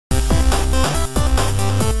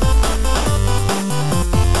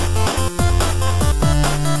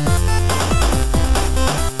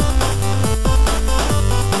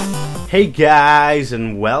Hey guys,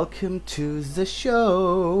 and welcome to the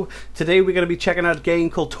show. Today we're going to be checking out a game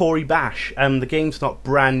called Toribash. The game's not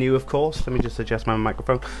brand new, of course. Let me just adjust my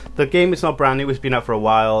microphone. The game is not brand new, it's been out for a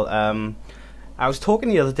while. I was talking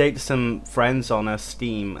the other day to some friends on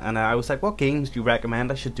Steam, and I was like, what games do you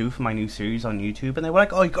recommend I should do for my new series on YouTube? And they were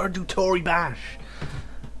like, oh, you gotta do Toribash.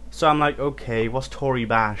 So I'm like, okay, what's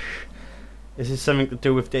Toribash? Is this something to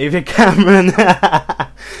do with David Cameron?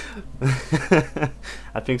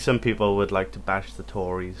 I think some people would like to bash the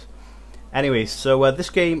Tories. Anyway, so this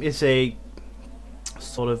game is a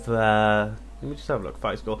sort of... let me just have a look.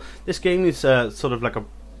 Fight score. This game is sort of like a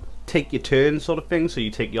take your turn sort of thing. So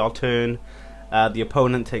you take your turn, the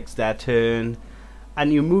opponent takes their turn,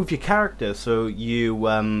 and you move your character. So you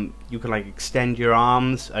you can like extend your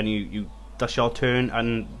arms, and that's your turn,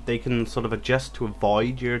 and they can sort of adjust to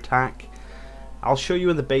avoid your attack. I'll show you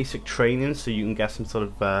in the basic training so you can get some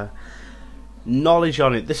sort of knowledge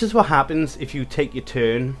on it. This is what happens if you take your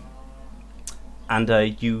turn and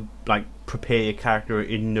you like prepare your character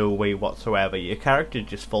in no way whatsoever. Your character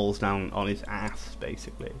just falls down on his ass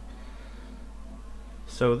basically.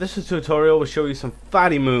 So this is a tutorial. We'll show you some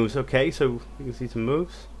fatty moves. Okay, so you can see some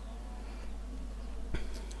moves.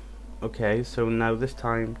 Okay, so now this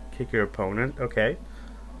time kick your opponent. Okay,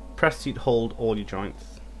 press seat, hold all your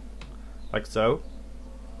joints like so,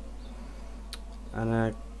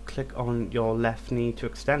 and click on your left knee to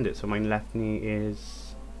extend it. So my left knee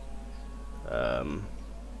is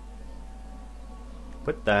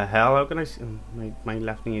what the hell, how can I see? My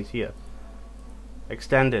left knee is here,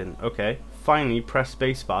 extending. Okay, finally press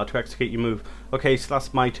spacebar to execute your move. Okay, so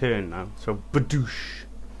that's my turn now, so badoosh.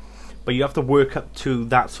 But you have to work up to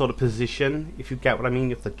that sort of position, if you get what I mean.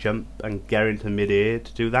 You have to jump and get into mid-air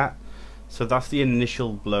to do that. So that's the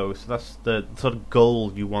initial blow. So that's the sort of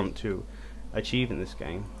goal you want to achieve in this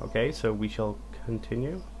game. Okay, so we shall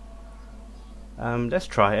continue. Let's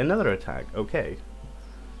try another attack. Okay.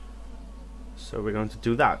 So we're going to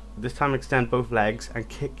do that. This time extend both legs and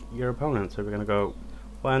kick your opponent. So we're going to go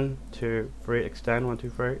 1, 2, 3, extend, 1, 2,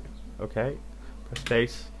 3. Okay, press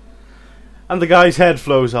space. And the guy's head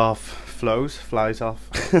flies off.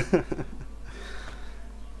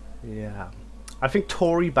 Yeah. I think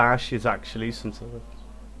Toribash is actually some sort of...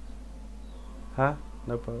 Huh?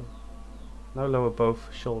 No both. No, lower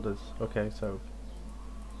both shoulders. Okay, so...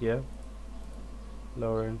 Yeah.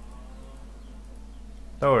 Lowering.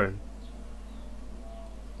 Lowering.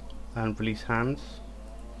 And release hands.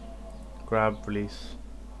 Grab, release.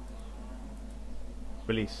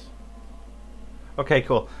 Release. Okay,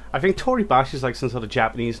 cool. I think Toribash is like some sort of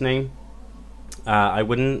Japanese name. I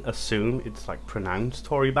wouldn't assume it's like pronounced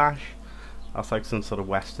Toribash. That's like some sort of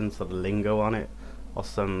Western sort of lingo on it, or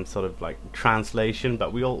some sort of like translation.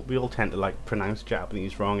 But we all tend to like pronounce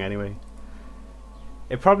Japanese wrong anyway.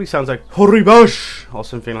 It probably sounds like Toribash or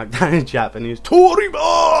something like that in Japanese.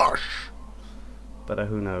 Toribash. But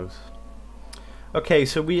who knows? Okay,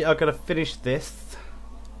 so we are gonna finish this.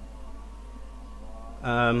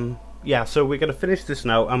 Yeah, so we're gonna finish this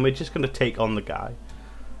now, and we're just gonna take on the guy.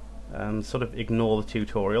 Sort of ignore the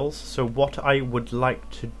tutorials. So what I would like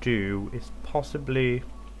to do is possibly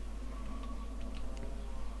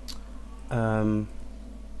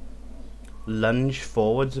lunge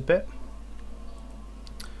forwards a bit.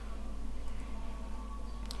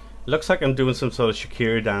 Looks like I'm doing some sort of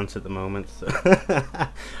Shakira dance at the moment. So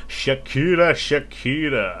Shakira,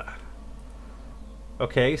 Shakira.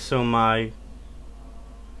 Okay, so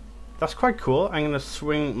that's quite cool. I'm going to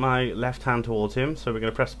swing my left hand towards him, so we're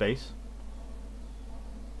going to press space.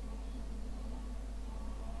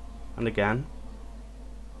 And again.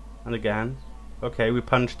 And again. Okay, we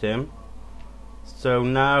punched him. So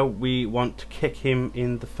now we want to kick him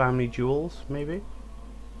in the family jewels, maybe?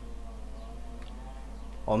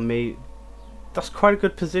 Or maybe... That's quite a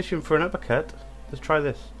good position for an uppercut. Let's try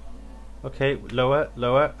this. Okay, lower,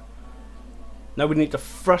 lower. Now we need to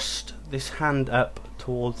thrust this hand up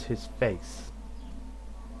towards his face.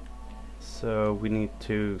 So we need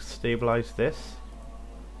to stabilize this.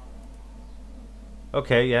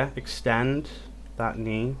 Okay, yeah, extend that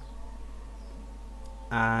knee.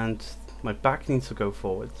 And my back needs to go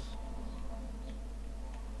forwards.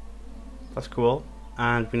 That's cool.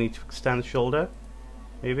 And we need to extend the shoulder,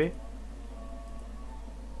 maybe.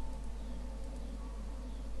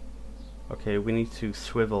 Okay, we need to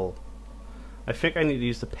swivel. I think I need to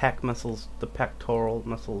use the pec muscles, the pectoral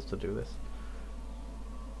muscles to do this.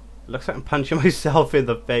 It looks like I'm punching myself in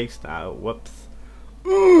the face now. Whoops.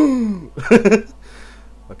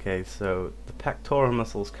 Okay, so the pectoral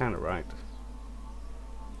muscles kind of right.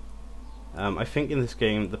 I think in this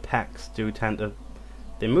game the pecs do tend to...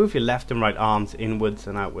 They move your left and right arms inwards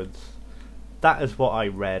and outwards. That is what I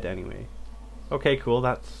read anyway. Okay, cool.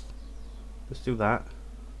 Let's do that.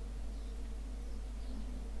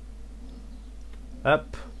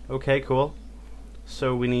 Up. Okay, cool.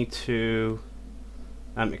 So we need to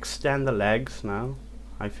extend the legs now,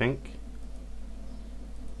 I think.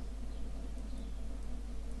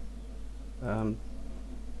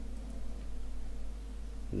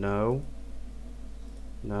 No.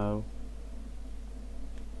 No.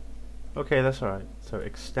 Okay, that's alright. So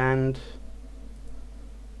extend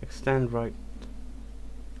right.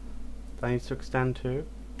 That needs to extend too.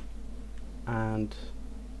 And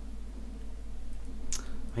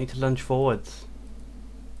I need to lunge forwards.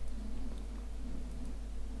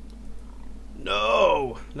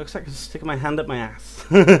 No! Looks like I'm sticking my hand up my ass.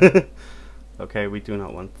 Okay, we do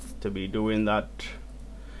not want to be doing that.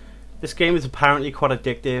 This game is apparently quite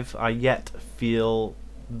addictive. I yet feel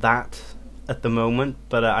that at the moment,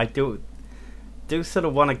 but I do sort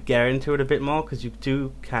of want to get into it a bit more, because you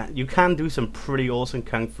can do some pretty awesome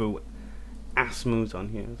kung fu ass moves on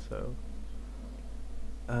here. So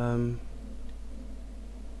I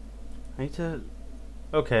need to.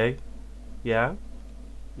 Okay, yeah.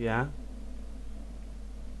 Can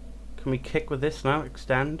we kick with this now?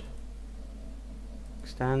 Extend.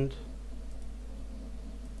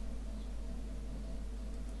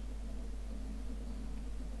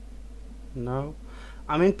 No,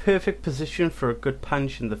 I'm in perfect position for a good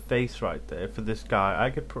punch in the face right there for this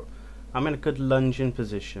guy. I'm in a good lunging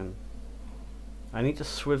position. I need to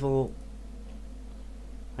swivel.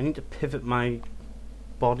 I need to pivot my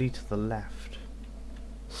body to the left.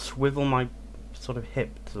 Swivel my sort of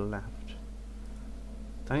hip to the left.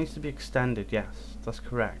 That needs to be extended. Yes, that's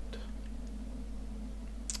correct.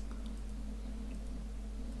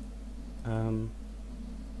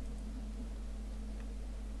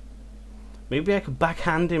 Maybe I could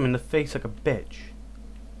backhand him in the face like a bitch.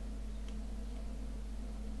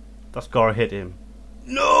 That's gotta hit him.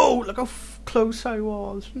 No! Look how close I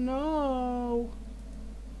was. No!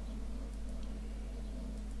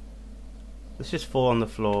 Let's just fall on the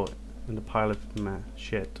floor in the pile of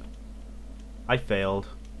shit. I failed.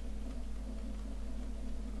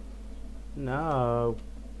 No.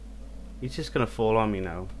 He's just gonna fall on me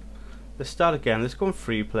now. Let's start again. Let's go on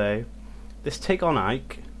free play. Let's take on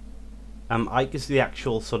Ike. Ike is the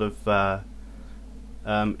actual sort of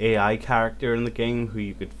AI character in the game who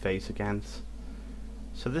you could face against.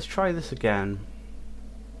 So let's try this again.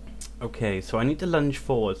 Okay, so I need to lunge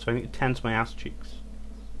forward, so I need to tense my ass cheeks.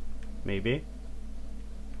 Maybe.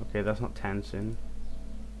 Okay, that's not tensing.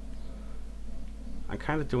 I'm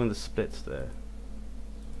kind of doing the splits there.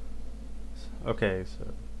 Okay,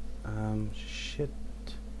 so shit.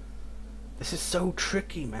 This is so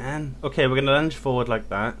tricky, man. Okay, we're gonna lunge forward like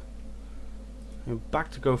that. And back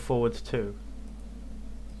to go forwards too.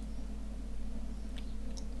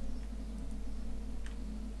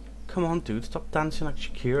 Come on, dude, stop dancing like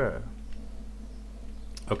Shakira.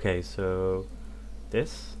 Okay, so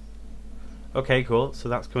this. Okay, cool. So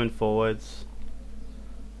that's coming forwards.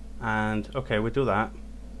 And okay, we'll do that.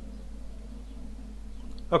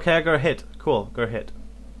 Okay, I got a hit. Cool, got a hit.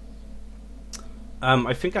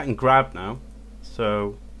 I think I can grab now.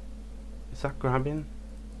 So is that grabbing?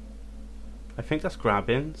 I think that's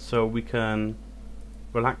grabbing, so we can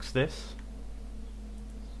relax this.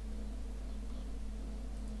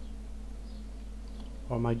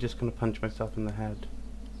 Or am I just going to punch myself in the head?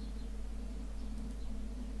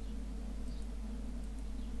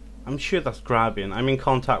 I'm sure that's grabbing. I'm in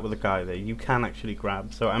contact with a guy there. You can actually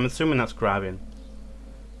grab, so I'm assuming that's grabbing.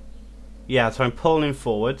 Yeah, so I'm pulling him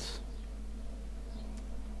forwards.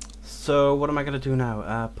 So what am I going to do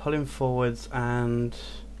now? Pull him forwards and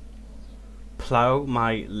plow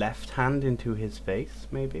my left hand into his face,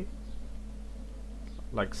 maybe?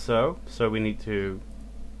 Like so. So we need to...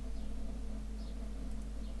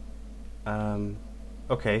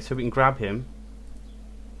 okay, so we can grab him.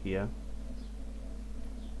 Here.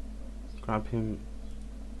 Grab him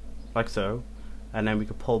like so. And then we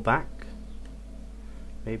could pull back.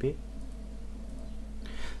 Maybe.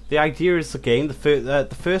 The idea is the game,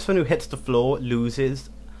 the first one who hits the floor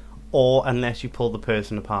loses, or unless you pull the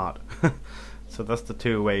person apart. So that's the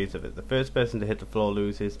two ways of it. The first person to hit the floor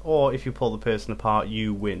loses, or if you pull the person apart,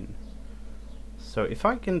 you win. So if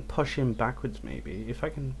I can push him backwards, maybe, if I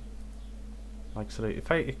can, like, sort of,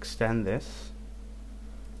 if I extend this,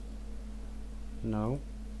 no,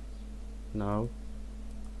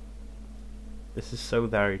 this is so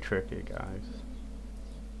very tricky, guys.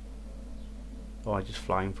 Oh, I just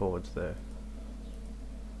flying forwards there.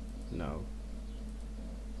 No.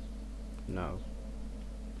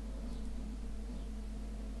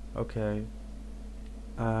 Okay.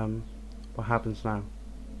 What happens now?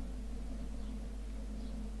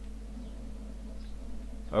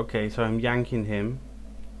 Okay, so I'm yanking him.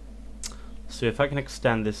 So if I can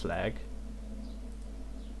extend this leg,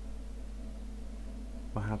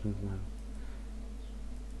 what happens now?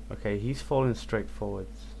 Okay, he's falling straight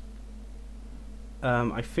forwards.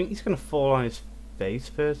 I think he's gonna fall on his face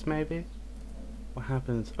first, maybe. What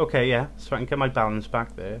happens? Okay, yeah. So I can get my balance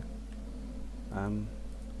back there. I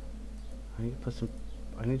need to put some.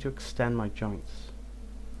 I need to extend my joints.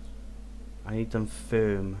 I need them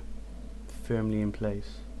firmly in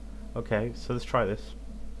place. Okay, so let's try this.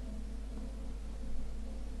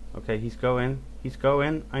 Okay, he's going. He's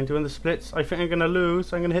going. I'm doing the splits. I think I'm gonna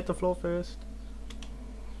lose. I'm gonna hit the floor first.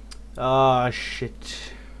 Ah,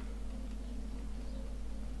 shit.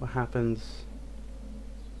 What happens?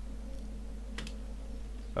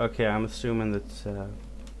 Okay, I'm assuming that.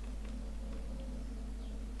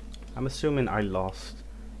 I'm assuming I lost.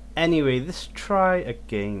 Anyway, let's try a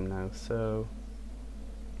game now. So,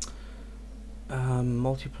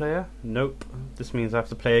 multiplayer? Nope. This means I have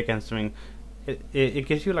to play against something. It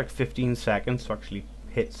gives you like 15 seconds to actually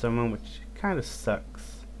hit someone, which kind of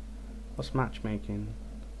sucks. What's matchmaking?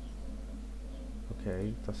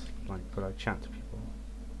 Okay, that's like what I chat to people.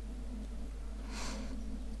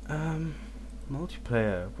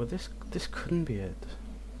 Multiplayer. Well, this couldn't be it.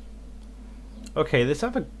 Okay, let's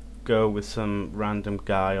have a go with some random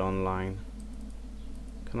guy online.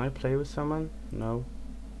 Can I play with someone? No.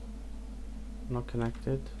 Not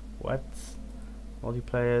connected. What?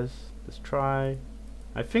 Multiplayers. Let's try.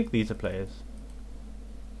 I think these are players.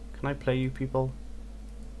 Can I play you people?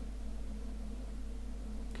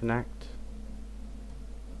 Connect.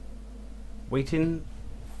 Waiting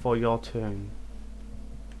for your turn.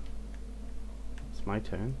 It's my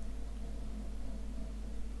turn.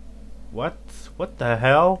 What? What the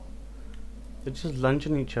hell? They're just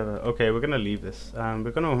lunging each other. Okay, we're gonna leave this.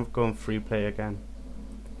 We're gonna go on free play again.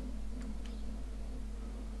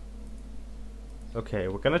 Okay,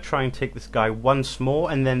 we're gonna try and take this guy once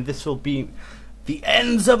more, and then this will be the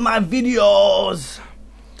ends of my videos.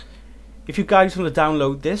 If you guys want to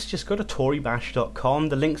download this, just go to toribash.com.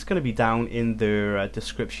 The link's gonna be down in the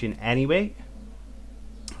description anyway.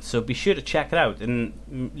 So be sure to check it out and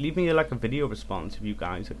leave me like a video response if you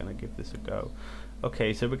guys are gonna give this a go.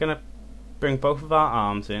 Okay, so we're gonna bring both of our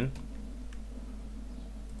arms in.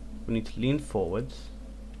 We need to lean forwards.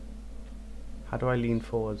 How do I lean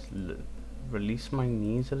forwards? Release my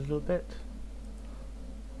knees a little bit,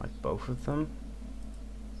 like both of them.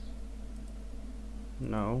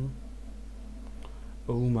 No.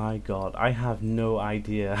 Oh my god, I have no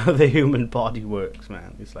idea how the human body works,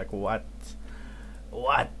 man. It's like, what?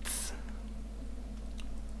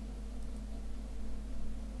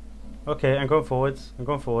 Okay, I'm going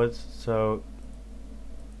forwards. So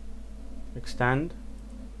extend,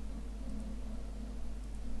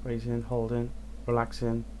 raising, holding,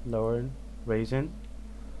 relaxing, lowering, raising.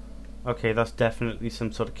 Okay, that's definitely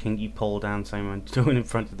some sort of kinky pole dance I'm doing in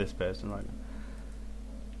front of this person right now.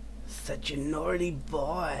 Such a naughty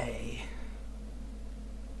boy.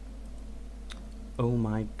 Oh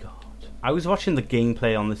my god. I was watching the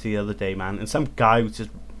gameplay on this the other day, man, and some guy was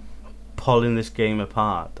just pulling this game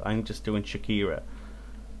apart. I'm just doing Shakira.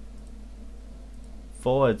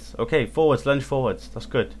 Forwards. Okay, forwards, lunge forwards. That's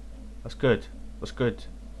good. That's good. That's good.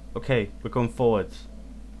 Okay, we're going forwards.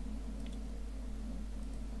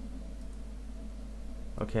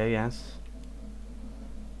 Okay, yes.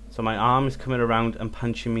 So my arm is coming around and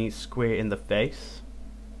punching me square in the face.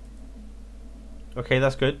 Okay,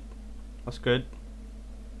 that's good. That's good.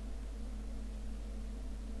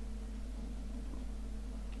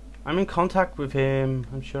 I'm in contact with him.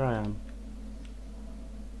 I'm sure I am.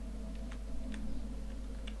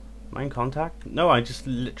 Am I in contact? No, I just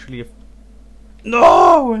literally...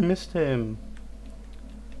 No! I missed him.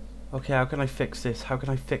 Okay, how can I fix this? How can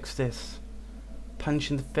I fix this?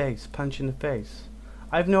 Punch in the face. Punch in the face.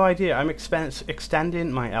 I have no idea. I'm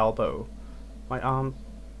extending my elbow. My arm...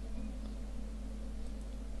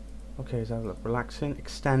 Okay, is that look? Relaxing.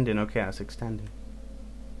 Extending. Okay, that's extending.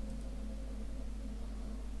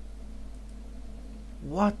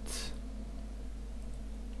 What?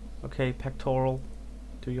 Okay, pectoral.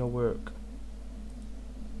 Do your work.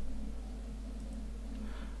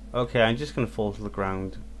 Okay, I'm just gonna fall to the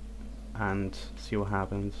ground and see what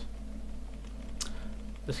happens.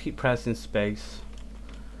 Let's keep pressing space.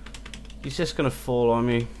 He's just gonna fall on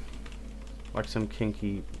me like some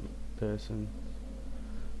kinky person.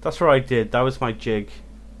 That's what I did. That was my jig.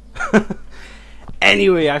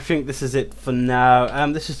 Anyway, I think this is it for now.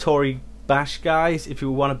 This is Toribash Bash, guys, if you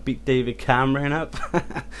want to beat David Cameron up.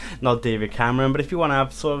 Not David Cameron, but if you want to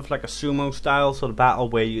have sort of like a sumo style sort of battle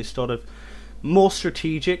where you're sort of more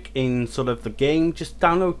strategic in sort of the game, just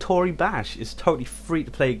download Toribash. It's a totally free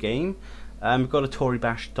to play game. We've got a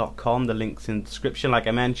Toribash.com, the link's in the description like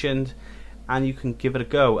I mentioned, and you can give it a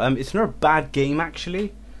go. It's not a bad game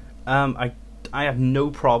actually. I have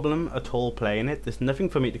no problem at all playing it. There's nothing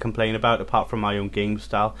for me to complain about apart from my own game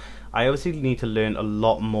style. I obviously need to learn a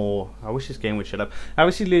lot more. I wish this game would shut up. I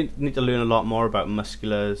obviously need to learn a lot more about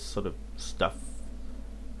muscular sort of stuff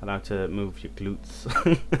and how to move your glutes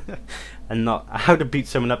and not how to beat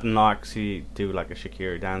someone up and not actually do like a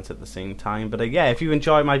Shakira dance at the same time. But yeah, if you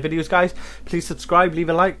enjoy my videos, guys, please subscribe, leave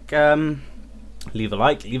a like, leave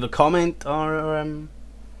a comment, or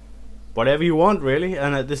whatever you want, really.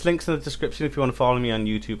 And there's links in the description if you want to follow me on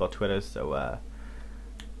YouTube or Twitter, so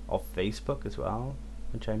or Facebook as well,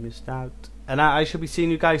 which I missed out. And I shall be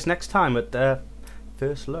seeing you guys next time at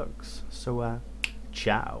First Looks. So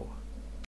ciao.